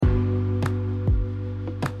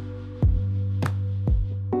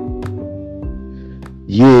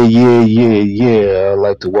Yeah. I'd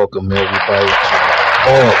like to welcome everybody to my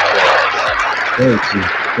podcast.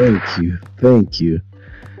 Thank you.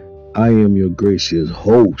 I am your gracious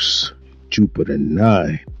host, Jupiter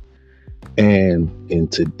 9. And in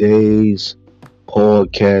today's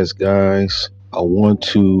podcast, guys, I want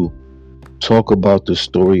to talk about the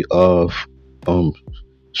story of um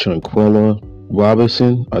Shanquella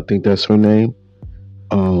Robinson. I think that's her name.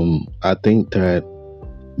 I think that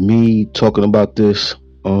me talking about this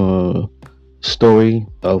uh story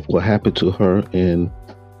of what happened to her in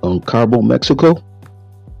Cabo, Mexico,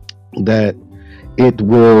 that it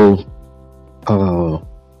will uh,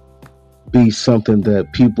 be something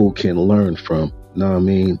that people can learn from. Know what I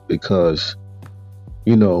mean? Because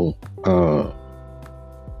you know, uh,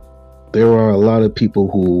 there are a lot of people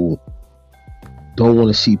who don't want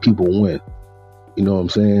to see people win. You know what I'm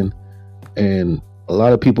saying? And a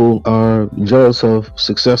lot of people are jealous of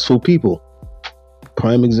successful people.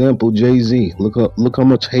 Prime example, Jay-Z. Look how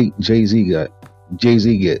much hate Jay-Z got.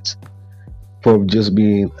 Jay-Z gets for just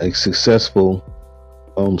being a successful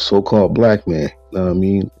so-called black man. Know what I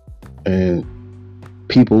mean? And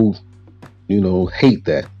people, hate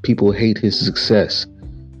that. People hate his success.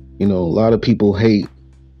 A lot of people hate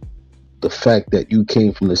the fact that you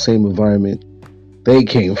came from the same environment they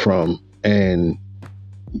came from, and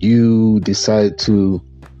you decide to,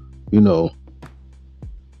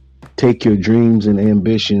 take your dreams and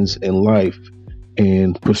ambitions in life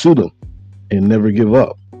and pursue them and never give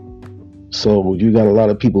up. So you got a lot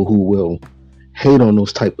of people who will hate on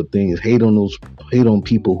those type of things, hate on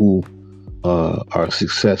people who are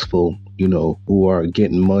successful, who are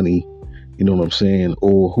getting money, you know what I'm saying,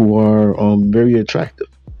 or who are very attractive.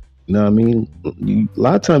 You know what I mean? A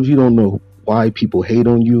lot of times you don't know why people hate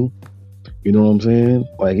on you. You know what I'm saying?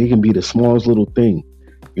 Like, it can be the smallest little thing,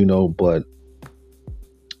 but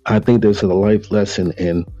I think there's a life lesson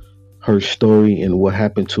in her story and what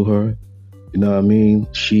happened to her. You know what I mean?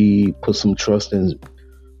 She put some trust in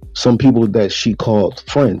some people that she called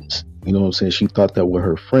friends. You know what I'm saying? She thought that were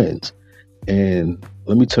her friends. And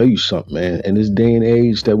let me tell you something, man. In this day and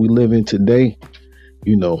age that we live in today,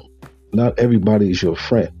 not everybody is your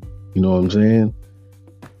friend. You know what I'm saying?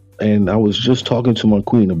 And I was just talking to my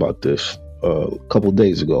queen about this a couple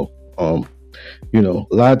days ago. A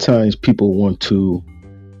lot of times people want to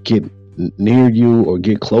get near you or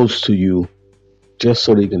get close to you just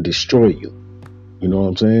so they can destroy you. You know what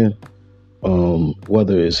I'm saying?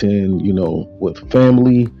 Whether it's in, with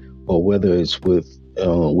family, or whether it's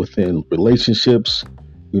within relationships,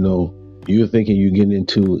 you're thinking you get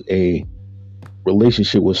into a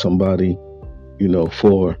relationship with somebody,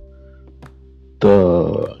 for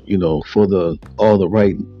the all the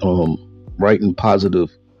right and positive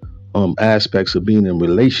aspects of being in a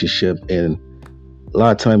relationship, and a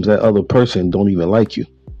lot of times that other person don't even like you.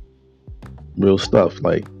 Real stuff.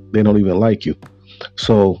 Like, they don't even like you.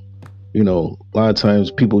 So, a lot of times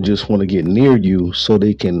people just want to get near you so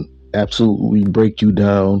they can absolutely break you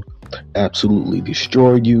down, absolutely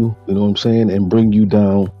destroy you, you know what I'm saying, and bring you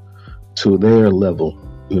down to their level,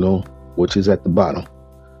 which is at the bottom.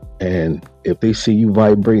 And if they see you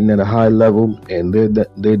vibrating at a high level and they're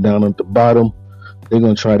down at the bottom, they're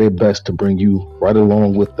going to try their best to bring you right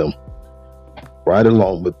along with them.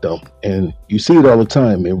 And you see it all the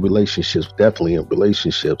time in relationships, definitely in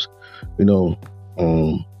relationships. A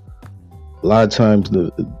lot of times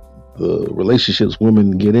the relationships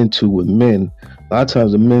women get into with men, a lot of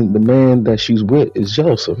times the man that she's with is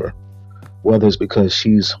jealous of her, whether it's because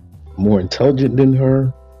she's more intelligent than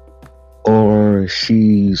her, or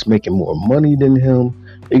she's making more money than him.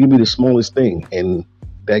 It can be the smallest thing, and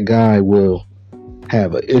that guy will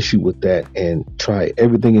have an issue with that and try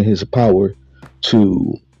everything in his power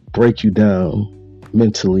to break you down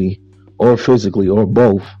mentally or physically or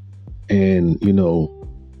both, and bring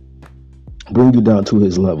you down to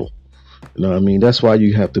his level. You know what I mean? That's why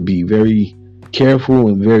you have to be very careful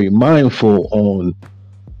and very mindful on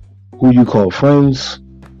who you call friends,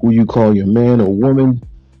 who you call your man or woman.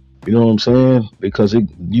 You know what I'm saying? Because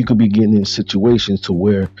you could be getting in situations to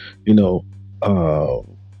where,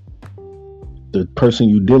 the person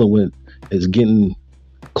you're dealing with is getting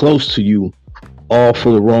close to you all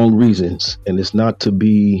for the wrong reasons. And it's not to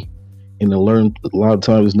be a lot of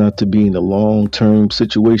times it's not to be in a long-term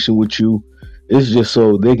situation with you. It's just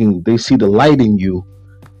so they see the light in you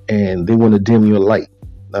and they want to dim your light.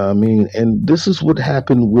 I mean, and this is what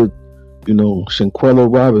happened with, Shanquella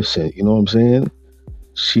Robinson. You know what I'm saying?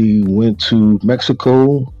 She went to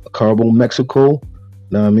Mexico, Cabo, Mexico.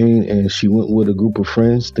 Know what I mean? And she went with a group of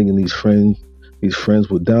friends, thinking these friends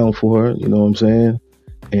were down for her. You know what I'm saying?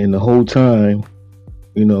 And the whole time,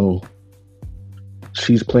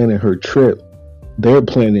 she's planning her trip, they're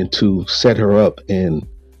planning to set her up and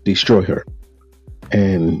destroy her.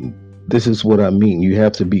 And this is what I mean. You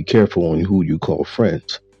have to be careful on who you call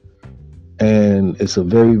friends. And it's a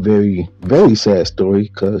very, very, very sad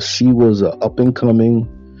story because she was a up and coming,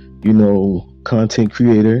 content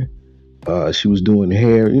creator. She was doing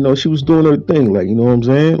hair, she was doing her thing, like, you know what I'm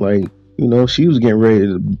saying? Like, she was getting ready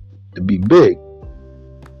to be big.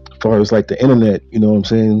 As far as like the internet, you know what I'm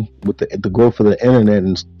saying? With the growth of the internet,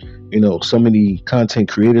 and so many content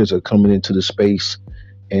creators are coming into the space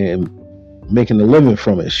and making a living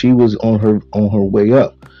from it. She was on her way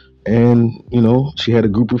up. And, she had a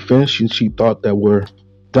group of friends she thought that were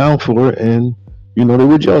down for her, and, they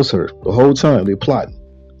were jealous of her the whole time. They plotted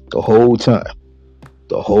the whole time.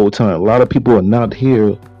 A lot of people are not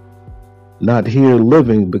here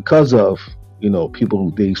living because of,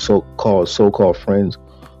 people they so-called friends,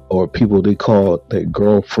 or people they call their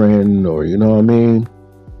girlfriend, or, you know what I mean?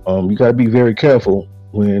 You got to be very careful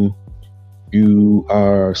when you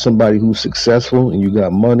are somebody who's successful and you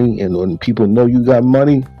got money, and when people know you got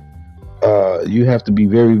money, you have to be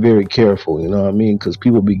very, very careful, you know what I mean? Because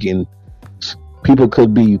people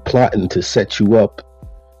could be plotting to set you up,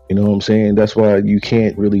 you know what I'm saying? That's why you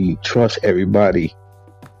can't really trust everybody,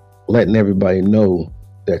 letting everybody know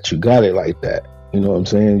that you got it like that, you know what I'm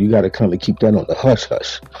saying? You got to kind of keep that on the hush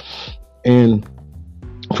hush. And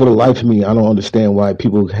for the life of me, I don't understand why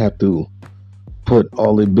people have to put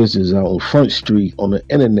all their business out on Front Street on the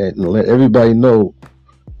internet and let everybody know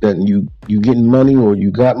that you getting money, or you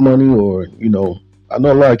got money, or, I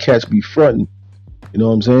know a lot of cats be fronting, you know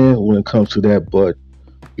what I'm saying, when it comes to that. But,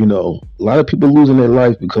 a lot of people losing their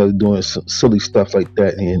life because of doing silly stuff like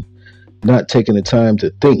that and not taking the time to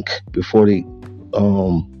think before they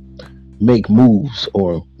make moves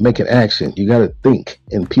or make an action. You got to think.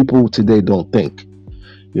 And people today don't think.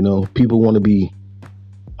 People want to be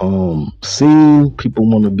seen. People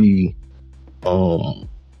want to be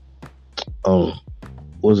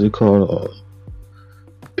what's it called?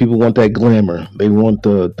 People want that glamour. They want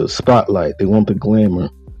the spotlight. They want the glamour.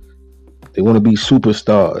 They want to be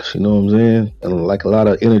superstars. You know what I'm saying? And like a lot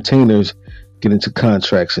of entertainers get into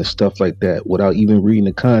contracts and stuff like that without even reading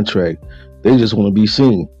the contract. They just want to be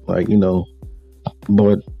seen. Like,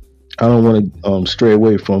 but I don't want to stray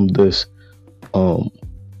away from this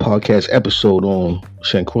podcast episode on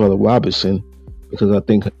Shanquella Robinson, because I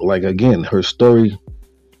think, like, again, her story,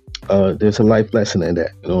 there's a life lesson in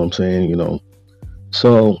that, you know what I'm saying?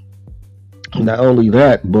 So not only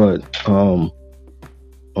that, but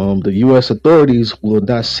the U.S. authorities will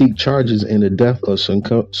not seek charges in the death of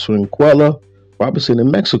Shanquella Robinson in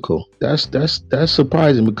Mexico. That's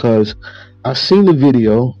surprising, because I've seen the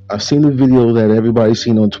video that everybody's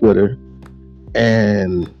seen on Twitter,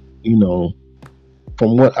 and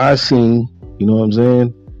from what I seen, you know what I'm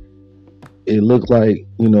saying, it looked like,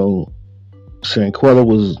 Shanquella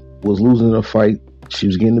was losing a fight. She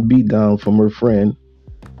was getting beat down from her friend,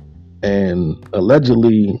 and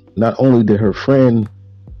allegedly, not only did her friend,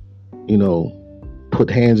 put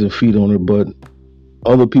hands and feet on her, but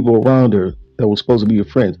other people around her that were supposed to be her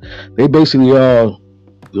friends, they basically all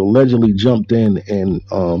allegedly jumped in and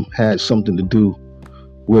had something to do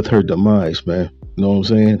with her demise, man. You know what I'm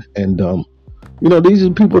saying? And these are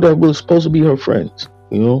people that were supposed to be her friends,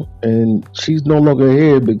 and she's no longer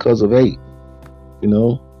here because of hate.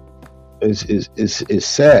 It's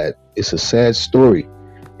sad. It's a sad story,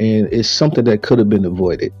 and it's something that could have been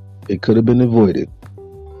avoided. It could have been avoided.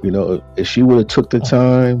 If she would have took the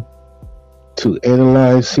time to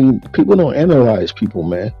analyze. See, people don't analyze people,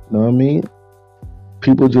 man. You know what I mean?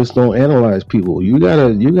 People just don't analyze people. You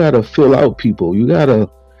gotta fill out people. You gotta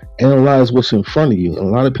analyze what's in front of you. And a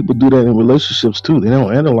lot of people do that in relationships too. They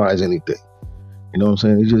don't analyze anything. You know what I'm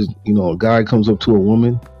saying? It's just, a guy comes up to a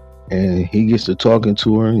woman and he gets to talking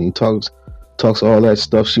to her, and he talks all that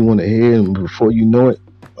stuff she want to hear, and before you know it,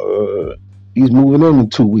 he's moving in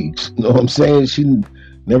 2 weeks. You know what I'm saying? She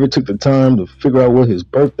never took the time to figure out what his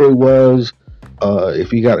birthday was,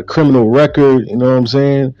 if he got a criminal record. You know what I'm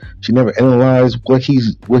saying? She never analyzed what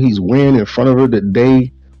he's wearing in front of her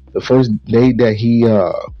the first day that he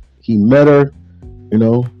met her.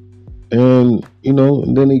 And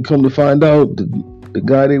then he come to find out the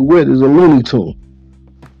guy they with is a Looney Tune,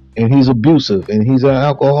 and he's abusive, and he's an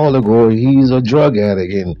alcoholic, or he's a drug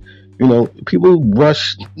addict. And people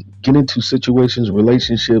get into situations,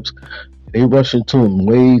 relationships, they rush into them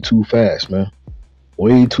way too fast, man.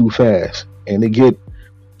 Way too fast. And they get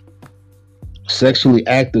sexually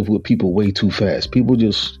active with people way too fast. People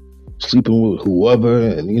just sleeping with whoever,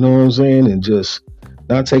 and you know what I'm saying, and just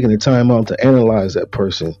not taking the time out to analyze that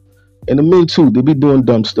person. And the men too, they be doing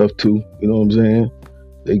dumb stuff too, you know what I'm saying?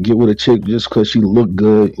 They get with a chick just because she looked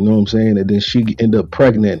good, you know what I'm saying? And then she end up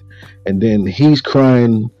pregnant, and then he's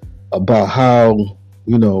crying about how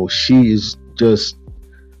she is just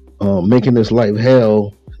making his life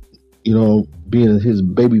hell, being his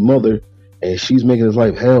baby mother, and she's making his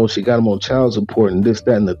life hell. She got him on child support and this,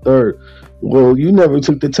 that, and the third. Well, you never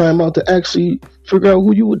took the time out to actually figure out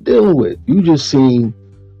who you were dealing with. You just seen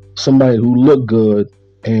somebody who looked good,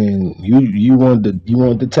 and you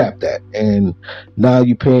wanted to tap that, and now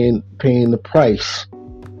you paying the price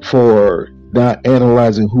for not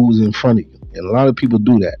analyzing who's in front of you. And a lot of people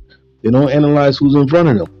do that. They don't analyze who's in front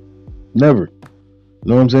of them. Never. You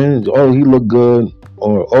know what I'm saying? Oh, he looked good,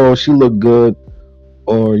 or oh, she looked good,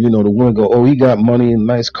 or the women go, oh, he got money and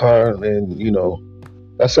nice car, and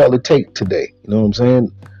that's all it takes today. You know what I'm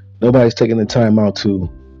saying? Nobody's taking the time out to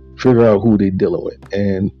figure out who they're dealing with.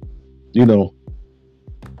 And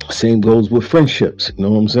same goes with friendships. You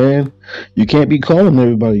know what I'm saying? You can't be calling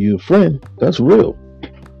everybody your friend. That's real.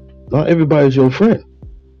 Not everybody's your friend.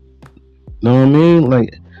 Know what I mean?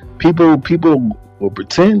 Like people will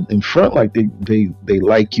pretend in front like they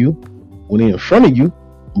like you when they're in front of you,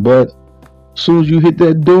 but as soon as you hit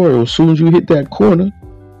that door, or as soon as you hit that corner,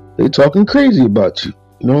 they talking crazy about you.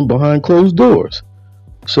 Behind closed doors.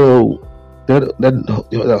 So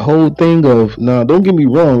that whole thing of, now, don't get me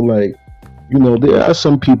wrong, like there are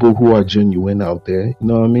some people who are genuine out there. You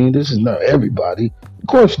know what I mean? This is not everybody. Of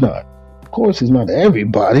course not. Of course, it's not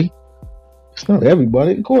everybody. It's not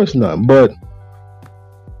everybody. Of course not. But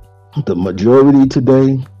the majority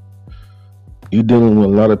today, you're dealing with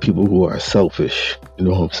a lot of people who are selfish. You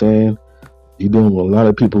know what I'm saying? You're dealing with a lot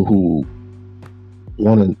of people who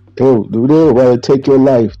want to, they'll rather take your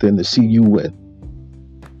life than to see you win.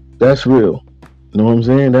 That's real. You know what I'm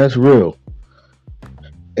saying? That's real.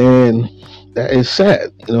 And that is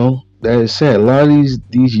sad. That is sad. A lot of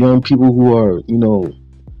these young people who are,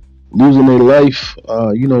 losing their life,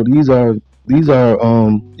 these are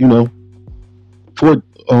for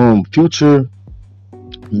future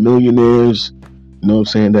millionaires, you know what I'm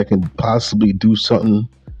saying, that can possibly do something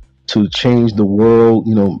to change the world,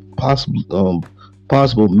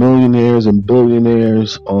 possible millionaires and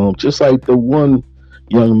billionaires, just like the one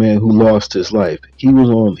young man who lost his life. He was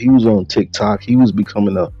on TikTok. He was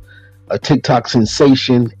becoming a TikTok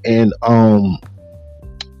sensation, and I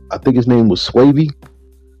think his name was Swavy.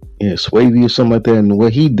 Yeah, Swavy or something like that. And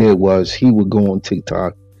what he did was he would go on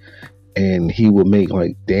TikTok and he would make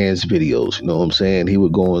like dance videos, you know what I'm saying? He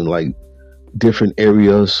would go in like different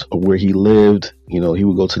areas of where he lived. He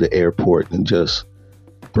would go to the airport and just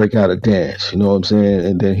break out a dance, you know what I'm saying?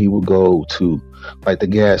 And then he would go to like the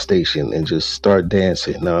gas station and just start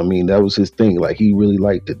dancing. Now, I mean, that was his thing. Like, he really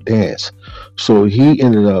liked to dance. So he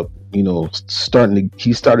ended up, he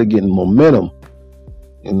started getting momentum.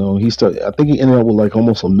 I think he ended up with like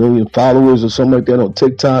almost 1 million followers or something like that on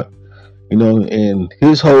TikTok. And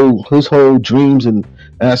his whole dreams and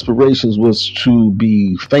aspirations was to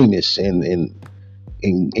be famous and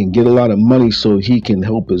get a lot of money so he can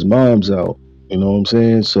help his moms out. You know what I'm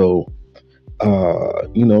saying? So,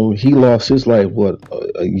 he lost his life,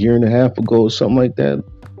 a year and a half ago or something like that.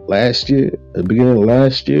 Last year, at the beginning of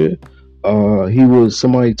last year,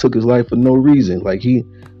 somebody took his life for no reason. Like,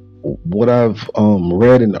 what I've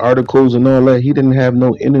read in articles and all that, he didn't have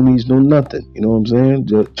no enemies, no nothing. You know what I'm saying?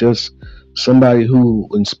 Just somebody who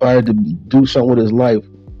inspired to do something with his life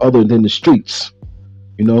other than the streets.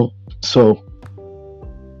 So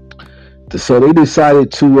they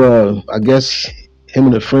decided to, I guess, him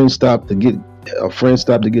and a friend stopped to get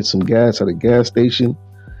some gas at a gas station,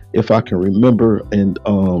 if I can remember, and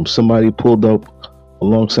somebody pulled up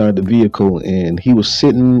alongside the vehicle, and he was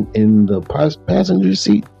sitting in the passenger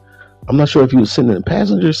seat. I'm not sure if he was sitting in the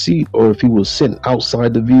passenger seat or if he was sitting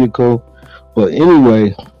outside the vehicle, but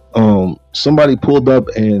anyway, somebody pulled up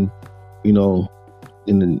and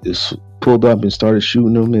pulled up and started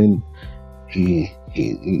shooting him, and he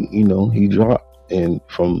dropped and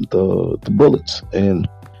from the bullets, and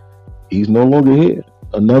he's no longer here.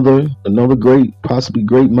 Another possibly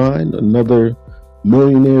great mind, another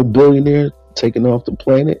millionaire, billionaire taken off the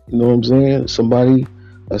planet. You know what I'm saying?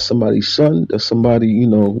 That's somebody's son. That's somebody,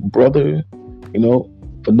 brother.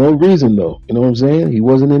 For no reason though. You know what I'm saying? He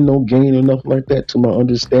wasn't in no gang or nothing like that, to my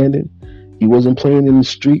understanding. He wasn't playing in the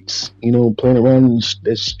streets. Playing around in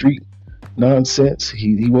that street nonsense.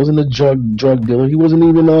 He wasn't a drug dealer. He wasn't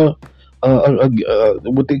even a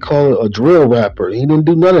what they call a drill rapper. He didn't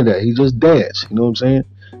do none of that. He just danced. You know what I'm saying?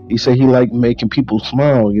 He said he liked making people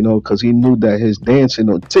smile, because he knew that his dancing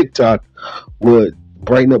on TikTok would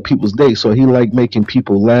brighten up people's day. So he liked making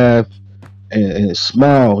people laugh and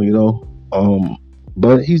smile,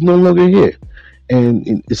 but he's no longer here.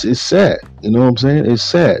 And it's sad, you know what I'm saying? It's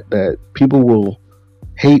sad that people will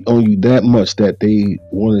hate on you that much that they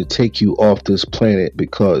want to take you off this planet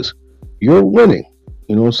because you're winning.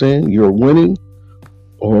 You know what I'm saying? You're winning,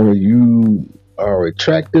 or you are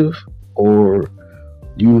attractive, or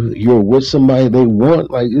you're with somebody they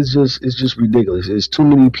want. Like it's just ridiculous. There's too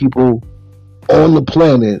many people on the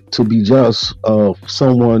planet to be jealous of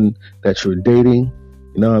someone that you're dating.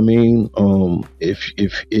 You know what I mean?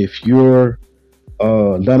 If you're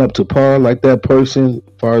not up to par like that person,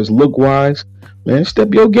 as far as look wise, man,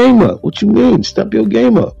 step your game up. What you mean? Step your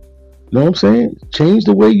game up. You know what I'm saying? Change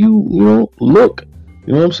the way you look.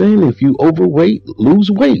 You know what I'm saying? If you overweight,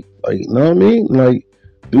 lose weight. Like, you know what I mean? Like,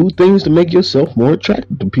 do things to make yourself more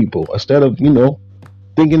attractive to people instead of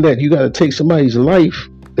thinking that you got to take somebody's life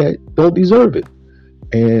that don't deserve it.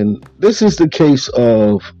 And this is the case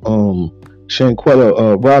of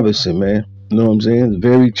Shanquella Robinson, man. You know what I'm saying? It's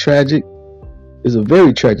very tragic. It's a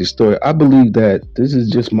very tragic story. I believe that this is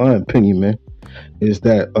just my opinion, man. Is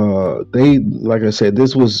that they, like I said,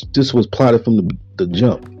 this was plotted from the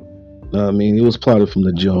jump. You know what I mean? It was plotted from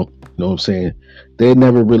the jump. You know what I'm saying? They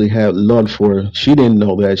never really had love for her. She didn't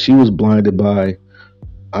know that. She was blinded by,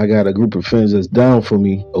 I got a group of friends that's down for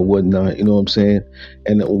me or whatnot. You know what I'm saying?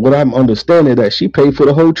 And what I'm understanding that she paid for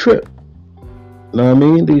the whole trip. You know what I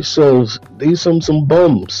mean? These some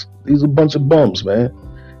bums. These are a bunch of bums, man.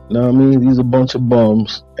 You know what I mean? These are a bunch of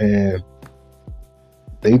bums, and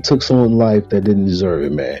they took someone's life that didn't deserve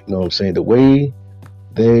it, man. You know what I'm saying? The way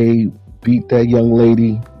they beat that young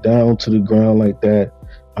lady down to the ground like that.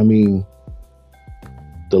 I mean,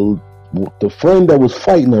 the friend that was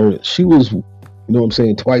fighting her, she was, you know what I'm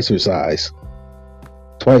saying, twice her size.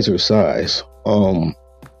 And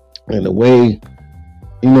the way,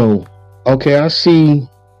 okay, I see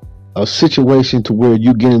a situation to where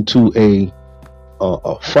you get into a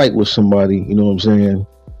fight with somebody, you know what I'm saying?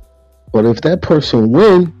 But if that person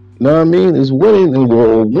win, you know what I mean, is winning and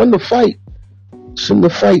won the fight, shouldn't the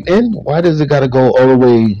fight end? Why does it got to go all the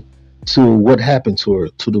way to what happened to her,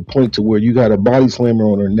 to the point to where you got a body slammer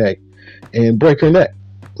on her neck and break her neck?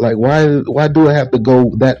 Like, why do I have to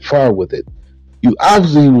go that far with it? You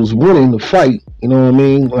obviously was winning the fight, you know what I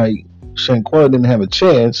mean? Like, Shanquella didn't have a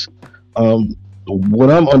chance.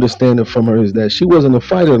 What I'm understanding from her is that she wasn't a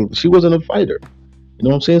fighter. She wasn't a fighter. You know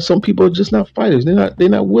what I'm saying? Some people are just not fighters. They're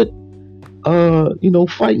not with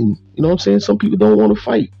fighting. You know what I'm saying? Some people don't want to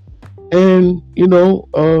fight. And,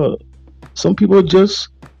 some people just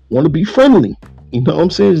want to be friendly. You know what I'm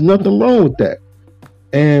saying? There's nothing wrong with that.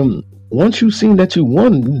 And once you've seen that you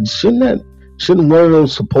won, shouldn't one of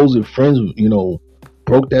those supposed friends,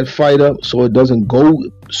 broke that fight up so it don't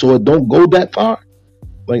go that far?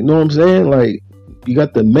 Like, you know what I'm saying? Like, you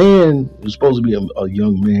got the man who's supposed to be a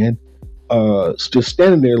young man, just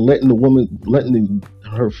standing there letting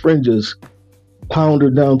her friend just pound her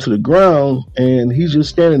down to the ground, and he's just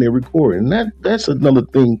standing there recording. And that's another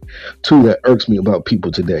thing too that irks me about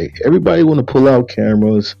people today. Everybody want to pull out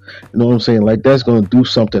cameras, you know what I'm saying? Like, that's going to do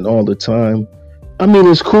something all the time. I mean,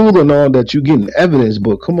 it's cool and all that you getting evidence,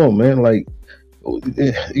 but come on, man. Like,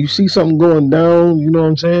 you see something going down, you know what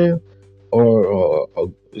I'm saying? Or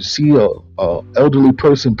see a elderly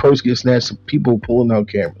purse get snatched, people pulling out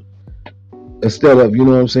cameras instead of, you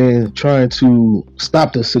know what I'm saying, trying to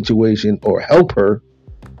stop the situation or help her.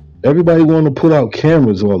 Everybody want to pull out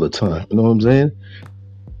cameras all the time, you know what I'm saying?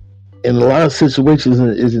 In a lot of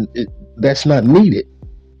situations, that's not needed.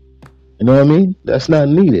 You know what I mean? That's not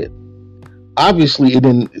needed. Obviously, it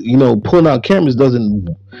didn't. Pulling out cameras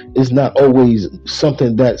is not always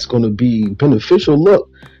something that's going to be beneficial.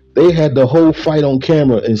 Look, they had the whole fight on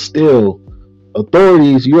camera, and still,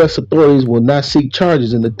 U.S. authorities will not seek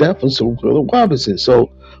charges in the death of Shanquella Robinson.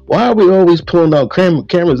 So why are we always pulling out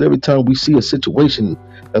cameras every time we see a situation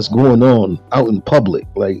that's going on out in public?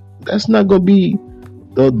 Like, that's not going to be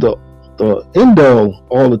the end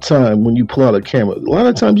all the time when you pull out a camera. A lot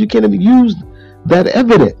of times you can't even use that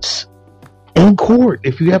evidence in court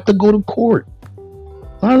if you have to go to court.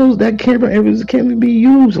 A lot of that camera evidence can't even be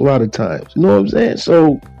used a lot of times. You know what I'm saying?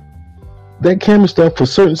 So that camera stuff for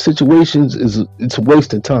certain situations it's a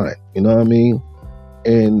waste of time. You know what I mean?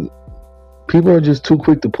 And people are just too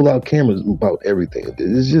quick to pull out cameras about everything.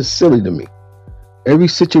 It's just silly to me. Every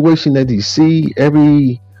situation that you see,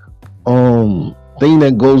 every thing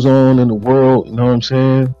that goes on in the world, you know what I'm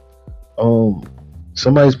saying?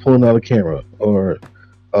 Somebody's pulling out a camera, or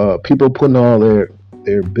people putting all their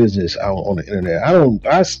business out on the internet.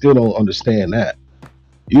 I still don't understand that.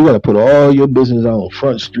 You gotta put all your business out on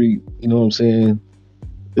Front Street, you know what I'm saying?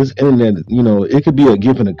 this internet, it could be a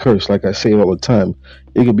gift and a curse. Like I say all the time,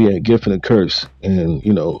 it could be a gift and a curse, and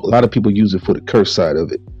a lot of people use it for the curse side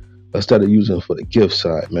of it instead of using it for the gift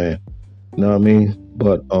side, man. You know what I mean?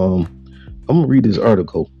 But I'm gonna read this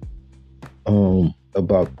article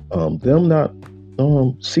about them not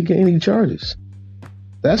seeking any charges.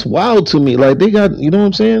 That's wild to me. Like they got, you know what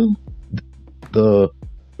I'm saying? The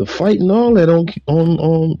the fight and all that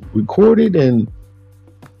on recorded, and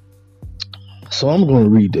so I'm gonna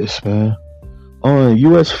read this, man.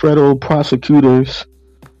 U.S. federal prosecutors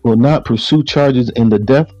will not pursue charges in the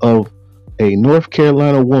death of a North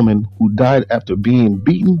Carolina woman who died after being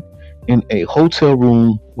beaten in a hotel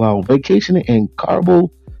room while vacationing in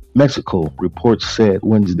Cabo, Mexico, reports said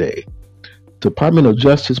Wednesday. Department of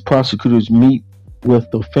Justice prosecutors meet with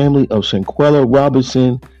the family of Shanquella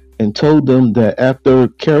Robinson and told them that after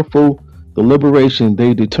careful deliberation,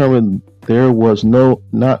 they determined there was not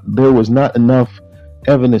enough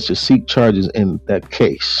evidence to seek charges in that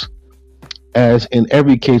case. As in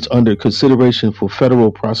every case under consideration for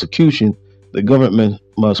federal prosecution, the government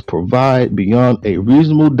must provide beyond a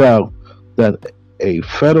reasonable doubt that a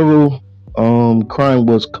federal crime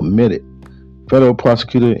was committed. Federal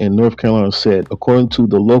prosecutor in North Carolina said, according to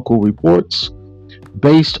the local reports,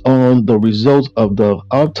 based on the results of the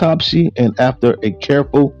autopsy and after a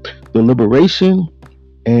careful deliberation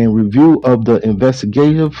and review of the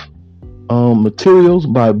investigative materials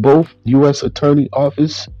by both U.S. Attorney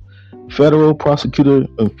Office, federal prosecutor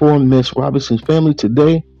informed Ms. Robinson's family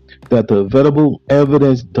today that the available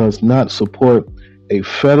evidence does not support a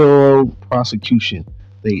federal prosecution.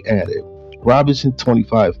 They added, Robinson,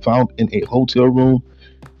 25, found in a hotel room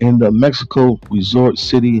in the Mexico resort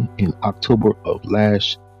city in October of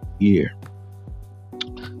last year.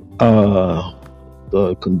 The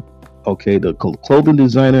clothing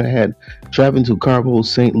designer had traveled to Cabo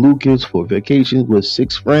St. Lucas for vacation with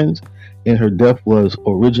 6 friends, and her death was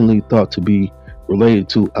originally thought to be related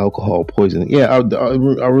to alcohol poisoning. Yeah, I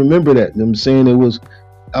remember that. I'm saying it was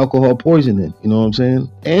alcohol poisoning. You know what I'm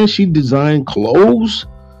saying? And she designed clothes.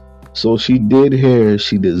 So she did hair.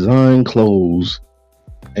 She designed clothes.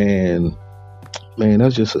 And man,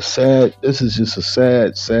 that's just a sad. This is just a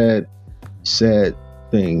sad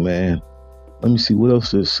thing, man. Let me see what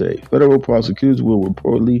else does it say. Federal prosecutors will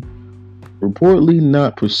reportedly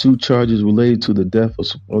not pursue charges related to the death of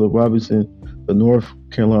Shanquella Robinson, the North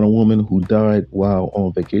Carolina woman who died while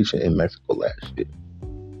on vacation in Mexico last year.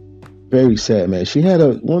 Very sad, man. She had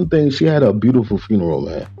a beautiful funeral,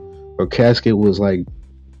 man. Her casket was like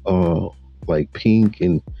pink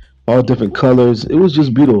and all different colors. It was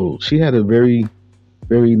just beautiful. She had a very,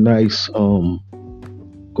 very nice going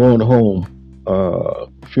home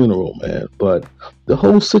funeral, man. But the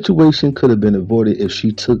whole situation could have been avoided if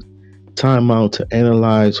she took time out to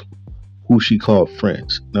analyze who she called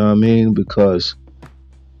friends. You know what I mean? Because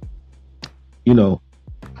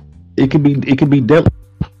it could be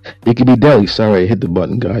deadly. Sorry, I hit the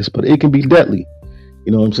button, guys, but it can be deadly.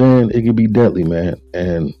 You know what I'm saying? It can be deadly, man.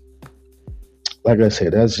 And like I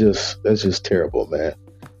said, that's just terrible, man.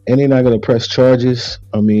 And they're not gonna press charges.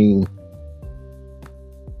 I mean,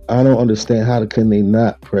 I don't understand how can they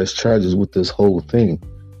not press charges with this whole thing.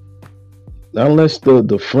 Unless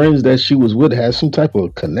the friends that she was with had some type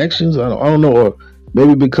of connections. I don't know, or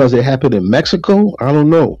maybe because it happened in Mexico. I don't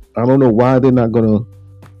know why they're not gonna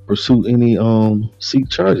pursue any seek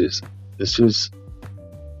charges. It's just,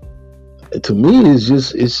 to me,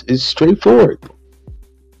 it's straightforward.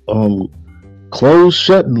 Close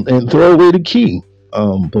shut and throw away the key.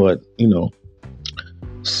 But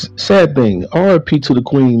sad thing. R.I.P. to the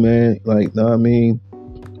Queen, man. Like, I mean,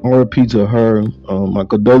 R.I.P. to her. My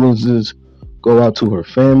condolences go out to her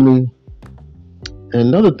family. And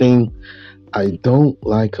another thing I don't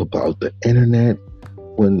like about the internet,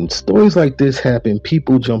 when stories like this happen,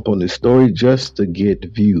 people jump on the story just to get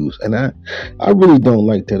views. And I really don't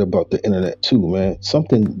like that about the internet too, man.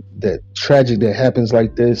 Something that tragic that happens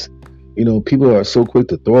like this, people are so quick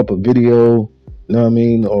to throw up a video, you know what I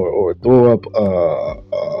mean, or throw up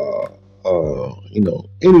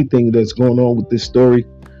anything that's going on with this story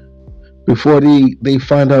before they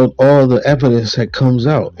find out all the evidence that comes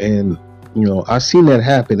out. And I seen that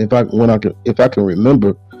happen. If I can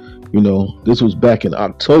remember, this was back in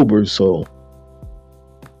October, so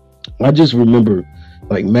I just remember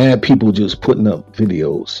like mad people just putting up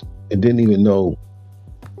videos and didn't even know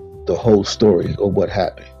the whole story of what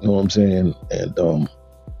happened. You know what I'm saying? And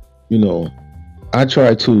I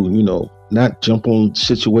try to not jump on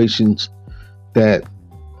situations that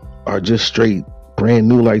are just straight brand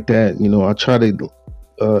new like that. I try to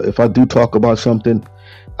if I do talk about something,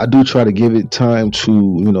 I do try to give it time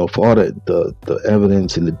to, for all the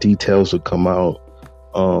evidence and the details to come out.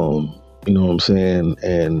 You know what I'm saying?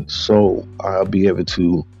 And so I'll be able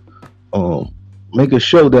to make a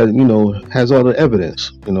show that, has all the evidence,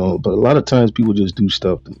 but a lot of times people just do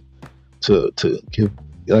stuff to give,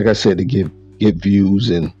 like I said, to get views,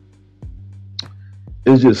 and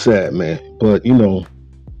it's just sad, man. But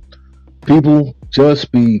people,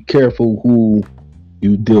 just be careful who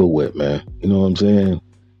you deal with, man. You know what I'm saying?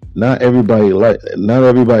 Not everybody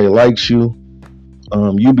likes you.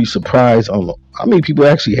 You'd be surprised on how many people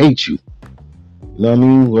actually hate you. You know what I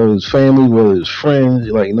mean? Whether it's family, whether it's friends,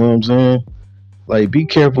 like, you know what I'm saying? Like, be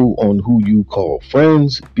careful on who you call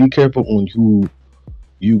friends. Be careful on who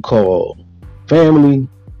you call family,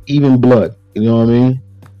 even blood. You know what I mean?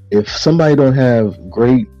 If somebody don't have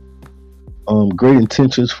great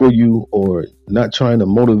intentions for you, or not trying to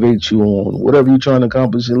motivate you on whatever you're trying to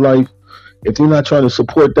accomplish in life, if they're not trying to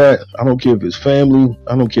support that, I don't care if it's family,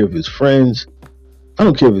 I don't care if it's friends, I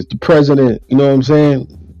don't care if it's the president, you know what I'm saying?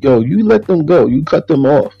 Yo, you let them go, you cut them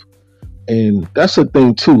off. And that's the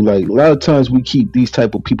thing too. Like, a lot of times we keep these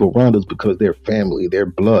type of people around us because they're family, they're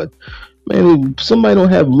blood. Man, if somebody don't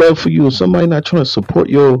have love for you, or somebody not trying to support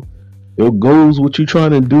your goals, what you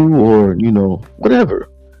trying to do, or whatever,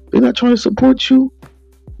 they're not trying to support you,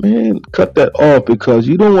 man, cut that off, because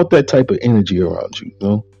you don't want that type of energy around you.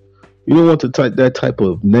 You don't want that type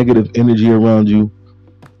of negative energy around you.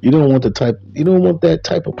 You don't want that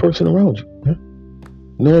type of person around you. Yeah?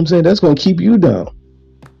 You know what I'm saying? That's gonna keep you down.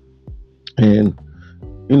 And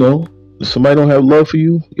if somebody don't have love for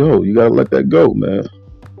you, yo, you gotta let that go, man.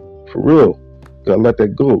 For real, you gotta let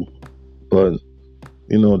that go. But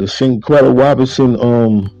the Shanquella Robinson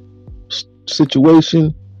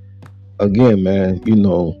situation, again, man,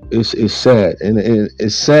 it's sad, and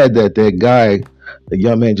it's sad that guy, the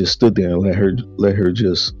young man, just stood there and let her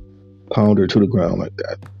just pound her to the ground like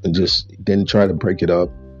that, and just didn't try to break it up,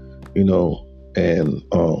 And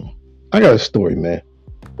I got a story, man,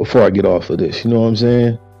 before I get off of this. You know what I'm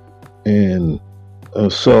saying? And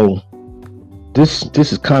so this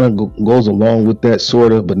is kind of goes along with that,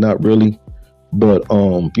 sort of, but not really. But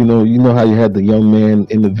you know how you had the young man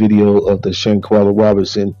in the video of the Shanquella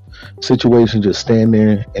Robinson situation just stand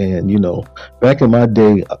there, and back in my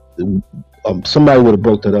day, somebody would have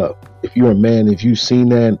broke that up. If you're a man, if you've seen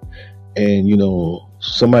that, and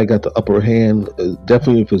somebody got the upper hand,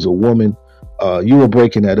 definitely if it's a woman, you were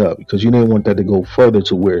breaking that up, because you didn't want that to go further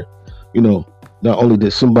to where, not only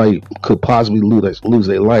that somebody could possibly lose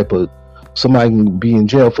their life, but somebody can be in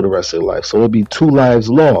jail for the rest of their life. So it'd be 2 lives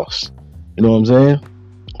lost. You know what I'm saying?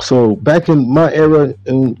 So back in my era,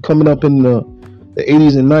 and coming up in the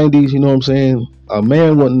 80s and 90s, you know what I'm saying, a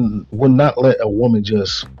man would not let a woman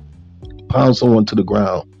just pound someone to the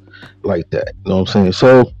ground like that. You know what I'm saying?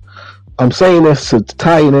 So I'm saying this to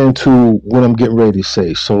tie it into what I'm getting ready to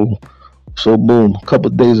say. So boom, a couple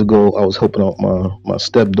of days ago, I was helping out my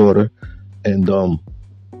stepdaughter, and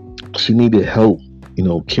she needed help,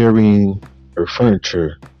 carrying her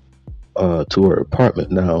furniture to her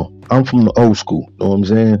apartment. Now, I'm from the old school, you know what I'm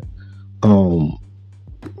saying?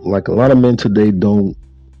 Like a lot of men today don't,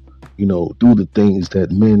 do the things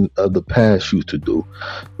that men of the past used to do.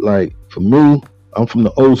 Like, for me, I'm from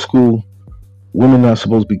the old school. Women not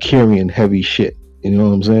supposed to be carrying heavy shit. You know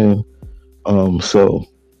what I'm saying?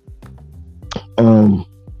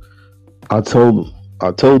 I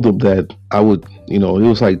told them that I would, it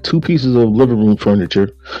was like 2 pieces of living room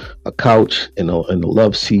furniture, a couch, and a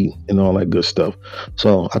love seat, and all that good stuff.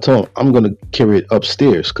 So I told them I'm gonna carry it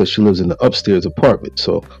upstairs, because she lives in the upstairs apartment.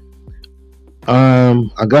 So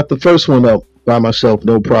I got the first one up by myself,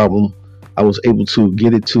 no problem. I was able to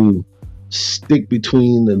get it to stick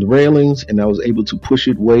between the railings, and I was able to push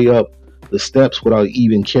it way up the steps without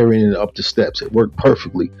even carrying it up the steps. It worked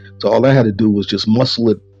perfectly. So all I had to do was just muscle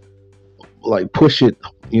it, like push it,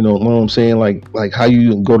 you know what I'm saying? Like how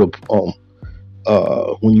you go to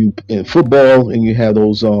when you in football and you have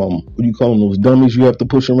those what do you call them, those dummies you have to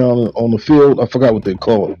push around on the field. I forgot what they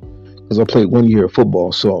call it, because I played 1 year of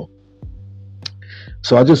football. So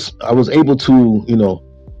I was able to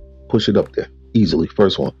push it up there easily,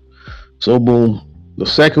 first one. So boom, the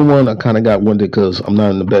second one I kind of got winded because I'm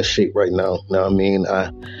not in the best shape right now. Now I mean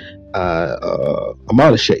I'm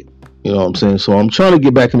out of shape. You know what I'm saying? So I'm trying to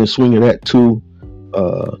get back in the swing of that too.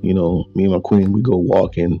 Me and my queen, we go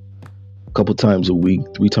walking a couple times a week,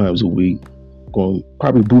 3 times a week. Going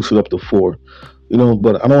probably boost it up to 4.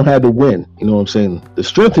 But I don't have to win. You know what I'm saying? The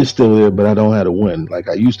strength is still there, but I don't have to win. Like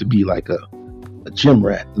I used to be like a gym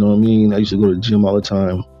rat. You know what I mean? I used to go to the gym all the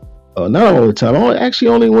time. Not all the time. I actually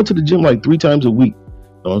only went to the gym like 3 times a week.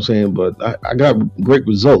 know what I'm saying? But I got great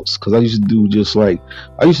results because I used to do just like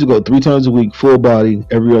I used to go 3 times a week, full body,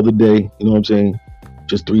 every other day. You know what I'm saying?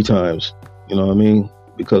 Just 3 times. You know what I mean?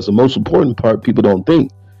 Because the most important part people don't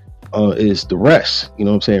think is the rest. You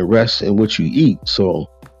know what I'm saying? Rest and what you eat. So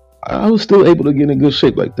I was still able to get in good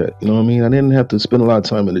shape like that. You know what I mean? I didn't have to spend a lot of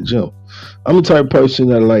time in the gym. I'm the type of person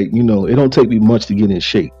that like, it don't take me much to get in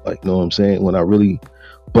shape. Like, you know what I'm saying? When I really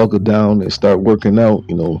buckle down and start working out,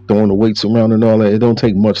 throwing the weights around and all that, it don't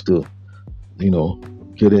take much to, you know,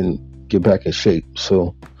 get back in shape.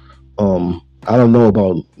 So, I don't know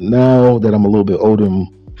about now that I'm a little bit older. I'm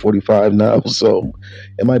 45 now, so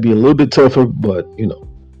it might be a little bit tougher, but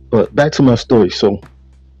but back to my story. So,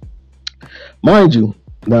 mind you,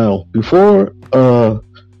 now before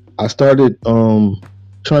I started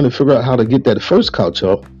trying to figure out how to get that first couch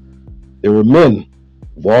up, there were men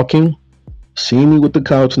walking, seeing me with the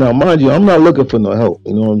couch. Now, mind you, I'm not looking for no help.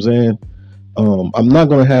 You know what I'm saying? I'm not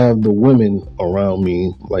gonna have the women around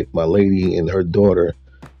me, like my lady and her daughter,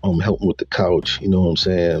 helping with the couch. You know what I'm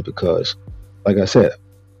saying? Because, like I said,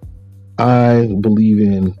 I believe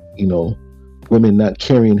in women not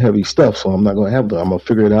carrying heavy stuff, so I'm not gonna have them. I'm gonna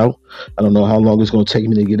figure it out. I don't know how long it's gonna take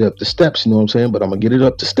me to get up the steps. You know what I'm saying? But I'm gonna get it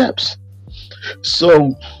up the steps.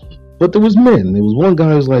 So, but there was men. There was one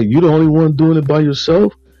guy who was like, "You the only one doing it by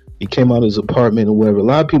yourself." He came out of his apartment or whatever. A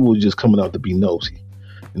lot of people were just coming out to be nosy.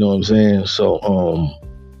 You know what I'm saying? So,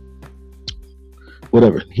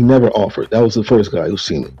 whatever. He never offered. That was the first guy who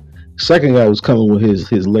seen it. Second guy was coming with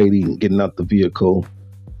his lady and getting out the vehicle,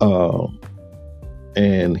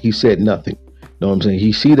 and he said nothing. You know what I'm saying?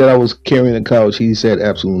 He see that I was carrying a couch. He said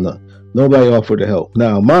absolutely nothing. Nobody offered to help.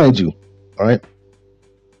 Now, mind you, all right,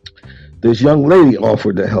 this young lady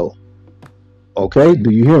offered to help. Okay, do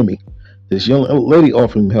you hear me? This young lady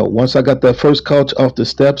offered me help. Once I got that first couch off the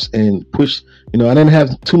steps and pushed, I didn't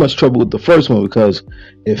have too much trouble with the first one because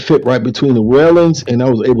it fit right between the railings and I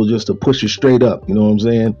was able just to push it straight up. You know what I'm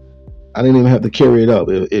saying? I didn't even have to carry it up.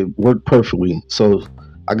 It worked perfectly. So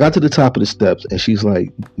I got to the top of the steps and she's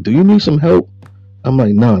like, "Do you need some help?" I'm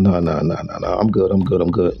like, "No. I'm good.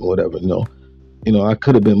 Whatever, I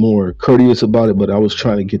could have been more courteous about it, but I was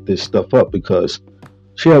trying to get this stuff up because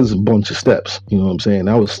she has a bunch of steps. You know what I'm saying?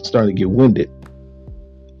 I was starting to get winded.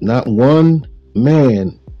 Not one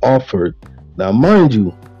man offered. Now, mind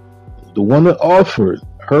you, the one that offered,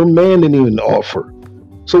 her man didn't even offer.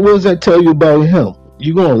 So what does that tell you about him?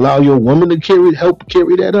 You gonna allow your woman to help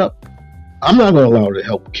carry that up? I'm not gonna allow her to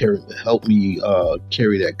help me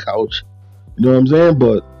carry that couch. You know what I'm saying?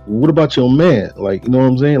 But what about your man? Like, you know what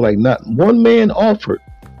I'm saying? Like, not one man offered.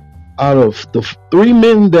 Out of the 3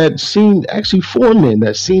 men that seen, actually 4 men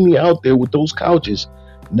that seen me out there with those couches,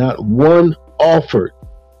 not one offered.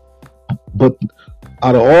 But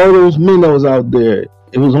out of all those men that was out there,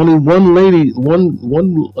 it was only one lady, one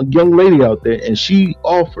young lady out there, and she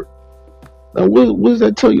offered. Now, what does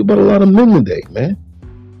that tell you about a lot of men today, man?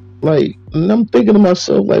 Like, and I'm thinking to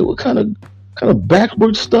myself, like, what kind of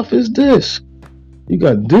backward stuff is this? You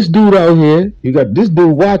got this dude out here, you got this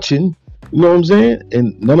dude watching. You know what I'm saying?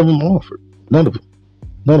 And none of them offered. None of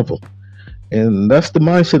them. And that's the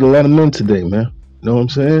mindset of a lot of men today, man. You know what I'm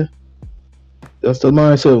saying? That's the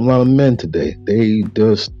mindset of a lot of men today.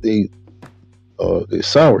 They're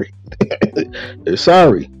sorry. They're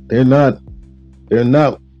sorry. They're not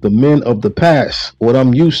the men of the past, what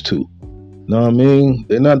I'm used to. You know what I mean?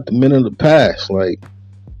 They're not the men of the past. Like,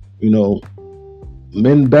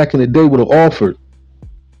 men back in the day would have offered.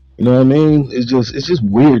 You know what I mean? It's just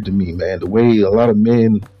weird to me, man. The way a lot of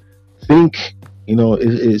men think,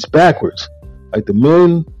 it's backwards. Like the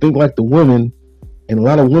men think like the women, and a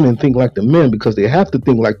lot of women think like the men because they have to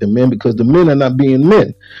think like the men because the men are not being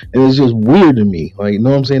men. And it's just weird to me. Like, you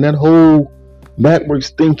know what I'm saying? That whole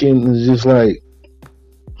backwards thinking is just like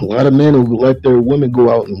a lot of men who let their women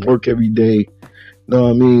go out and work every day. You know what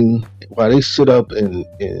I mean? While they sit up and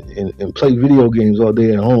play video games all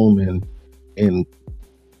day at home and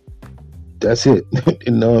that's it.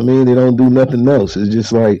 You know what I mean? They don't do nothing else. It's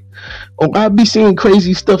just like, I'll be seeing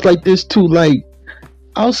crazy stuff like this too. Like,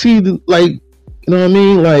 I'll see you know what I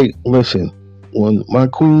mean? Like, listen, when my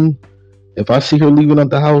queen, if I see her leaving out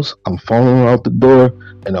the house, I'm following her out the door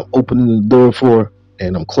and I'm opening the door for her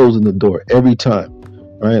and I'm closing the door every time.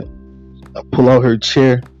 Right? I pull out her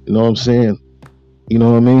chair. You know what I'm saying? You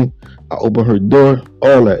know what I mean? I open her door,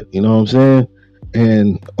 all that. You know what I'm saying?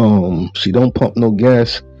 And she don't pump no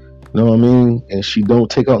gas. You know what I mean? And she don't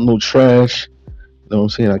take out no trash. You know what I'm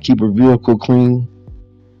saying? I keep her vehicle clean.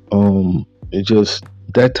 It just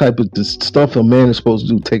That type of the stuff a man is supposed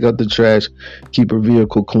to do: take out the trash, keep her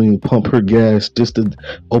vehicle clean, pump her gas, just to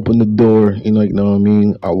open the door. You know what I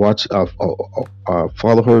mean. I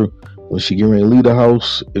follow her when she get ready to leave the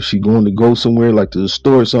house. If she going to go somewhere like to the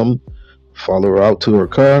store or something, follow her out to her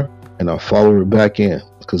car, and I follow her back in,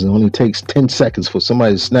 because it only takes 10 seconds for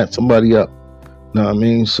somebody to snap somebody up. Know what I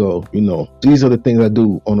mean? So, these are the things I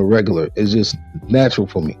do on a regular. It's just natural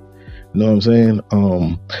for me. You know what I'm saying?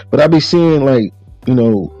 But I be seeing, like,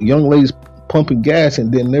 young ladies pumping gas,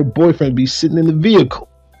 and then their boyfriend be sitting in the vehicle.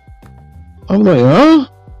 I'm like, huh?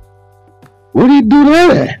 Where do you do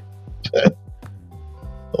that at?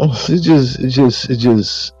 It's just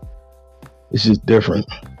different.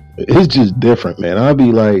 It's just different, man. I'll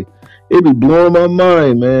be like, it be blowing my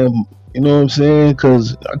mind, man. You know what I'm saying?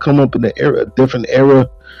 Because I come up in a different era.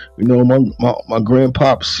 My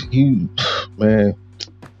grandpops, man,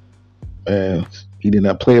 he did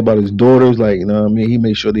not play about his daughters. Like, you know what I mean? He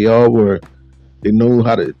made sure they know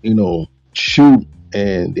how to, shoot,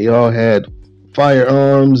 and they all had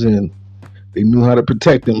firearms, and they knew how to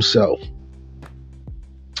protect themselves.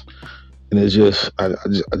 And it's just, I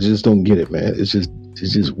just don't get it, man. It's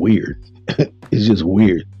just weird. It's just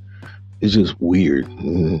weird. It's just weird.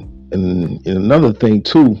 And another thing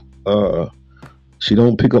too, she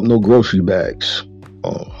don't pick up no grocery bags.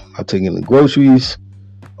 I take in the groceries,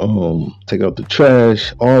 take out the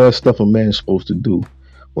trash, all that stuff a man's supposed to do.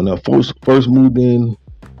 When I first moved in,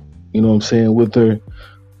 you know what I'm saying, with her,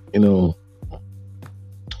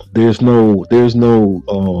 there's no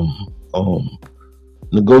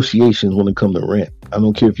negotiations when it comes to rent. I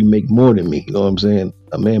don't care if you make more than me. You know what I'm saying?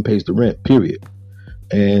 A man pays the rent, period.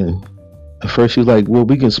 And at first she was like, well,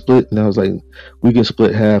 we can split. And I was like, we can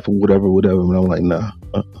split half or whatever. And I'm like, nah,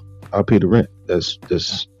 I'll pay the rent. That's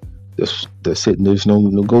it. There's no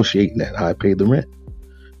negotiating that. I pay the rent. You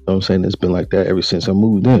know what I'm saying? It's been like that ever since I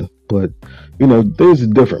moved in. But, these are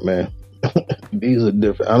different, man. These are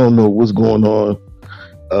different. I don't know what's going on.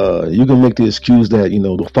 You can make the excuse that,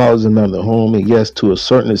 the fathers are not in the home. And yes, to a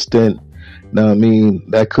certain extent, now, I mean,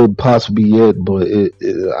 that could possibly be it. But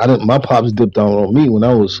my pops dipped out on me when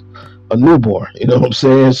I was a newborn. You know what I'm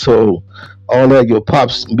saying? So all that, your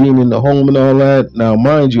pops being in the home and all that. Now,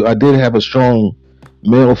 mind you, I did have a strong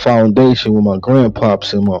male foundation with my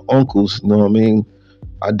grandpops and my uncles. You know what I mean?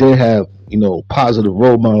 I did have, positive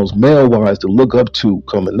role models, male-wise, to look up to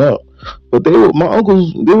coming up. But my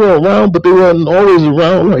uncles, they were around, but they weren't always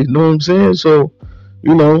around. Like, you know what I'm saying? So,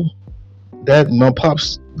 that my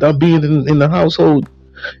pops not being in the household,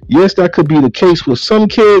 yes, that could be the case with some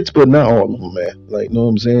kids, but not all of them, man. Like, you know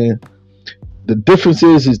what I'm saying? The difference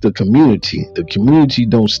is the community. The community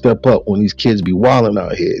don't step up when these kids be wilding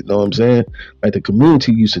out here. You know what I'm saying? Like, the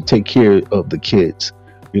community used to take care of the kids.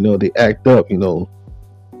 They act up.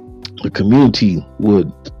 The community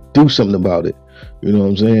would do something about it. You know what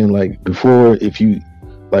I'm saying? Like, before,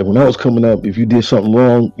 when I was coming up, if you did something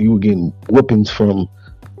wrong, you were getting whoopings from,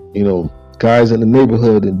 guys in the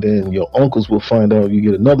neighborhood, and then your uncles will find out, you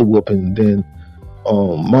get another whooping, and then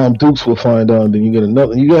Mom Dukes will find out, and then you get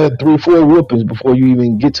another. You got 3-4 whoopings before you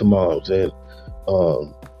even get to mom's, and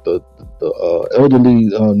the elderly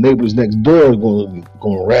neighbors next door are going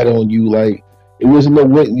to rat on you. Like, it wasn't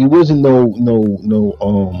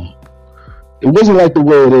it wasn't like the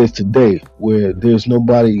way it is today, where there's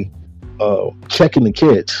nobody checking the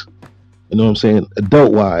kids. You know what I'm saying?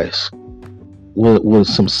 Adult wise, with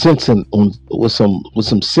some sense with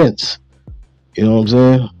some sense. You know what I'm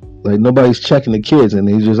saying? Like, nobody's checking the kids, and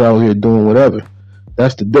they just out here doing whatever.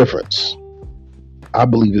 That's the difference. I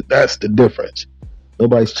believe that's the difference.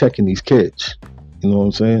 Nobody's checking these kids. You know what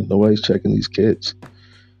I'm saying? Nobody's checking these kids.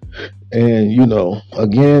 And,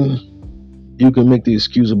 again, you can make the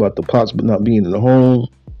excuse about the pops but not being in the home.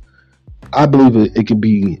 I believe it could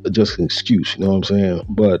be just an excuse, you know what I'm saying?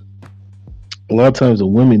 But a lot of times the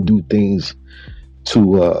women do things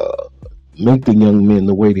to make the young men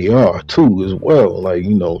the way they are too, as well. Like,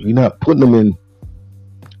 you're not putting them in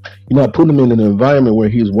an environment where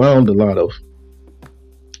he's wound a lot of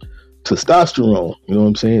testosterone. You know what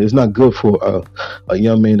I'm saying? It's not good for a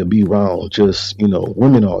young man to be around just,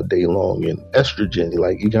 women all day long and estrogen.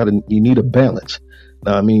 Like, you need a balance.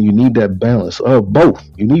 Now, I mean, you need that balance of both.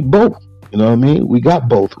 You need both. You know what I mean? We got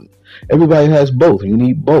both. Everybody has both. You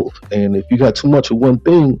need both. And if you got too much of one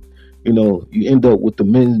thing, you end up with the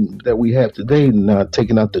men that we have today, not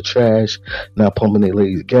taking out the trash, not pumping their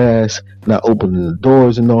ladies gas, not opening the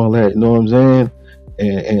doors and all that. You know what I'm saying?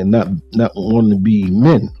 And not wanting to be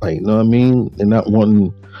men. Like, you know what I mean?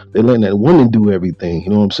 They're letting that woman do everything. You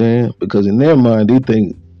know what I'm saying? Because in their mind, they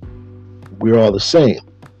think we're all the same.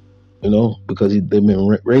 because they've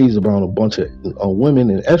been raised around a bunch of women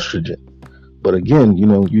and estrogen. But again,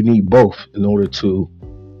 you need both in order to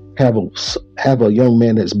have a young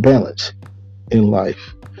man that's balanced in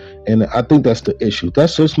life. And I think that's the issue.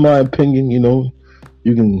 That's just my opinion.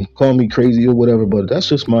 You can call me crazy or whatever, but that's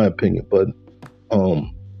just my opinion. But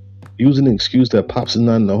using the excuse that pops is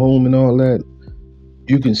not in the home and all that,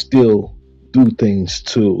 you can still do things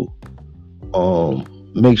to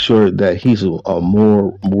make sure that he's a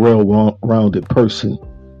more well-rounded person.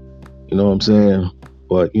 You know what I'm saying?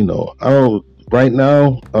 But I don't. Right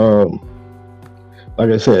now, like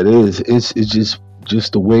I said, it's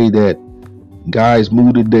just the way that guys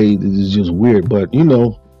move today is just weird. But a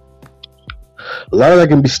lot of that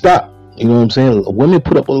can be stopped. You know what I'm saying? Women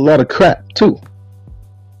put up with a lot of crap too.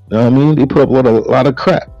 You know what I mean? They put up with a lot of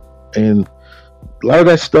crap, and a lot of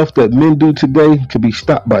that stuff that men do today could be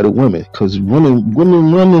stopped by the women, because women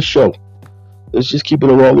run this show. Let's just keep it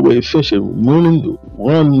all the way efficient. Women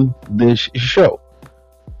run this show,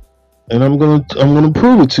 and I'm gonna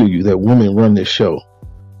prove it to you that women run this show.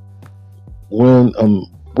 When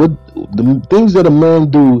what the things that a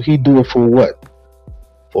man do, he do it for what?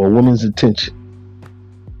 For a woman's attention.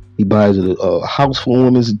 He buys a house for a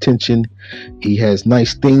woman's attention. He has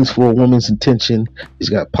nice things for a woman's attention. He's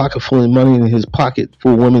got a pocket full of money in his pocket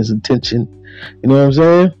for a woman's attention. You know what I'm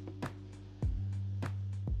saying?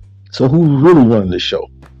 So who's really running the show?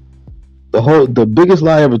 The biggest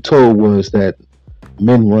lie ever told was that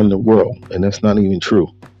men run the world, and that's not even true.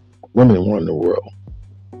 Women run the world.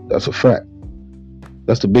 That's a fact.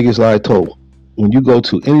 That's the biggest lie told. When you go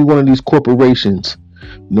to any one of these corporations,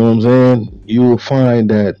 you know what I'm saying, you will find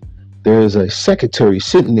that there's a secretary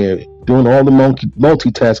sitting there doing all the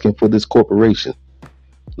multitasking for this corporation.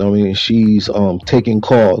 I mean, she's taking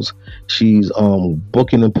calls, she's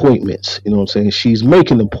booking appointments, you know what I'm saying, she's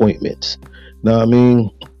making appointments. Now I mean,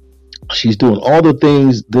 she's doing all the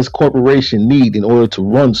things this corporation need in order to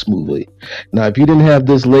run smoothly. Now if you didn't have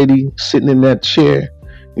this lady sitting in that chair,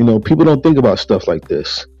 people don't think about stuff like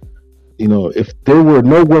this. If there were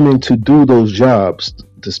no women to do those jobs,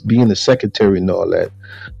 just being the secretary and all that,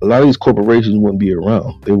 a lot of these corporations wouldn't be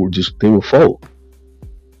around. They would fold.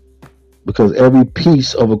 Because every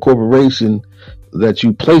piece of a corporation that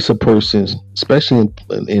you place a person, especially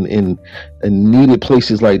in needed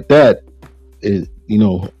places like that, is,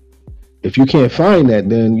 if you can't find that,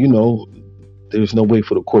 then there's no way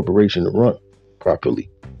for the corporation to run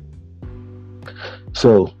properly.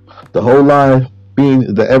 So the whole lie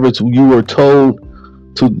being the efforts you were told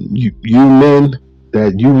to you men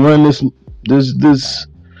that you run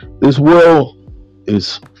this world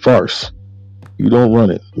is farce. You don't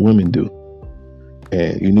run it. Women do.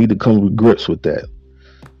 And you need to come to grips with that.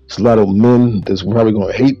 There's a lot of men that's probably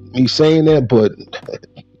going to hate me saying that, but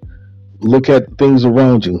look at things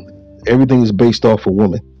around you. Everything is based off a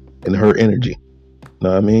woman and her energy. Know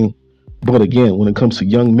what I mean? But again, when it comes to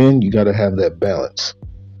young men, you got to have that balance.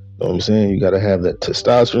 Know what I'm saying? You got to have that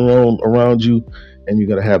testosterone around you, and you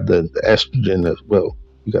got to have the estrogen as well.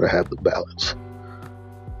 You got to have the balance.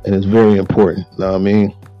 And it's very important. Know what I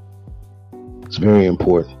mean? It's very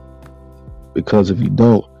important. Because if you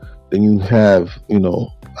don't, then you have,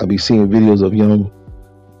 I be seeing videos of young,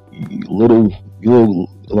 little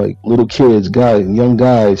kids, young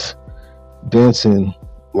guys dancing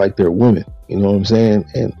like they're women. You know what I'm saying?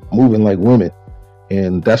 And moving like women.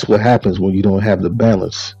 And that's what happens when you don't have the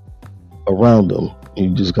balance around them.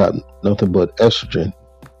 You just got nothing but estrogen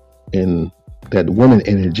and that woman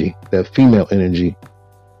energy, that female energy,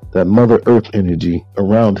 that Mother Earth energy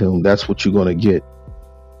around him. That's what you're going to get.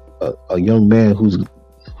 A young man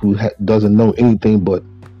who doesn't know anything but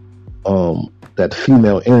that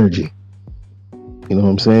female energy. You know what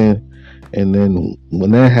I'm saying? And then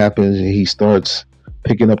when that happens, he starts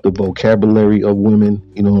picking up the vocabulary of women.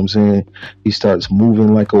 You know what I'm saying? He starts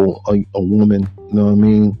moving like a woman. You know what I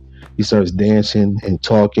mean? He starts dancing and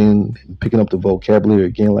talking, and picking up the vocabulary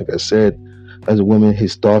again. Like I said, as a woman,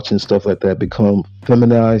 his thoughts and stuff like that become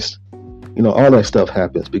feminized. All that stuff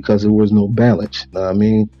happens because there was no balance. You know what I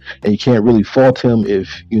mean? And you can't really fault him if,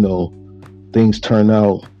 things turn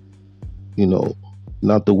out,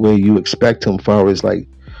 not the way you expect him, far as like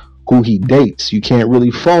who he dates. You can't really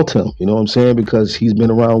fault him, you know what I'm saying? Because he's been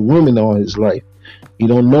around women all his life. He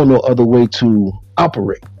don't know no other way to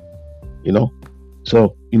operate,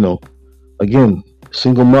 So, again,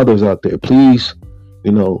 single mothers out there, please,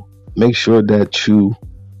 make sure that you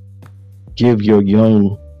give your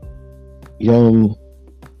young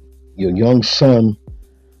son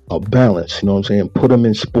a balance. You know what I'm saying? Put him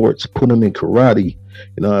in sports, put him in karate.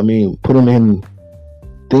 You know what I mean? Put him in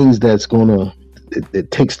things that's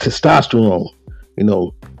it takes testosterone.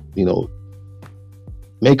 You know,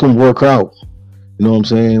 make them work out. You know what I'm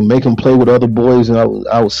saying? Make them play with other boys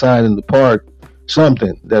outside in the park.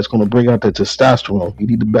 Something that's going to bring out that testosterone. You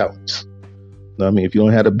need the balance. I mean, if you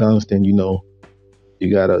don't have the balance, then you know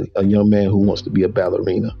you got a young man who wants to be a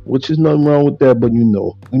ballerina, which is nothing wrong with that. But you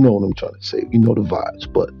know what I'm trying to say. You know the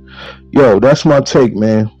vibes. But yo, that's my take,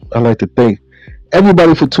 man. I like to thank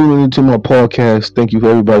everybody for tuning into my podcast. Thank you for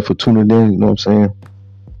everybody for tuning in. You know what I'm saying?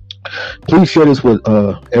 Please share this with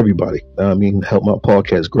everybody. I mean, help my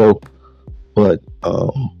podcast grow. But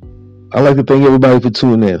I like to thank everybody for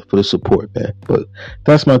tuning in, for the support, man. But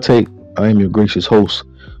that's my take. I am your gracious host,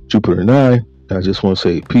 Jupiter 9. I just want to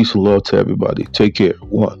say peace and love to everybody. Take care.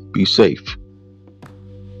 One, be safe.